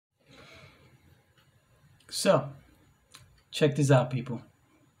So, check this out, people.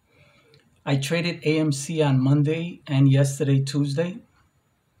 I traded AMC on Monday and yesterday, Tuesday,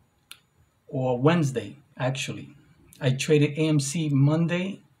 or Wednesday, actually. I traded AMC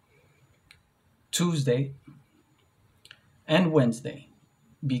Monday, Tuesday, and Wednesday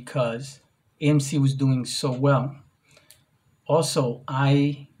because AMC was doing so well. Also,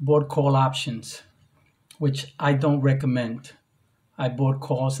 I bought call options, which I don't recommend. I bought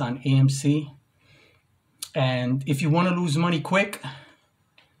calls on AMC. And if you want to lose money quick,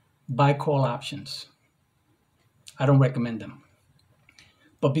 buy call options. I don't recommend them.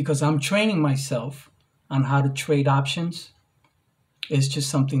 But because I'm training myself on how to trade options, it's just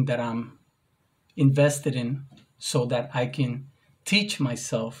something that I'm invested in so that I can teach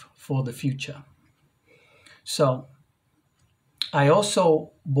myself for the future. So I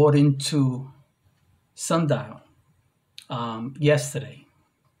also bought into Sndl yesterday.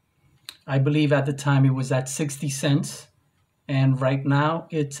 I believe at the time it was at 60 cents, and right now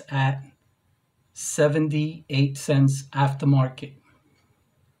it's at 78 cents after market,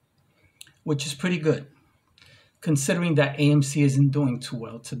 which is pretty good considering that AMC isn't doing too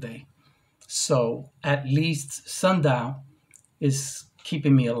well today. So at least Sndl is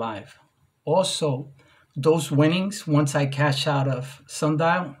keeping me alive. Also, those winnings, once I cash out of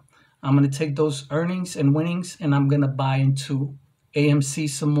Sndl, I'm going to take those earnings and winnings and I'm going to buy into AMC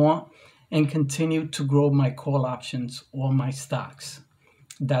some more and continue to grow my call options or my stocks.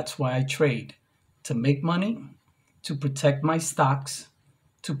 That's why I trade, to make money, to protect my stocks,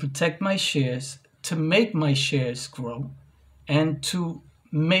 to protect my shares, to make my shares grow, and to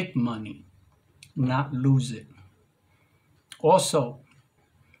make money, not lose it. Also,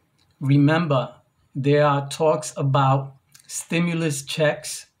 remember, there are talks about stimulus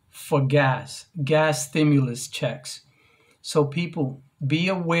checks for gas stimulus checks. So people, be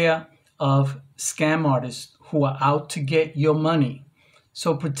aware of scam artists who are out to get your money.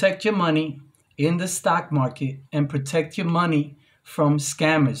 So protect your money in the stock market and protect your money from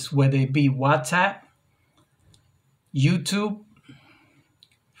scammers, whether it be WhatsApp, YouTube,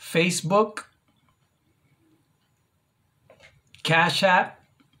 Facebook, Cash App,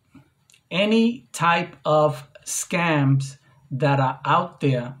 any type of scams that are out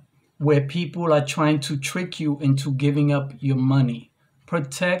there where people are trying to trick you into giving up your money.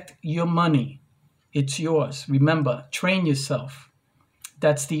 Protect your money. It's yours. Remember, train yourself.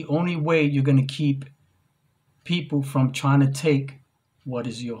 That's the only way you're going to keep people from trying to take what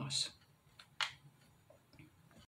is yours.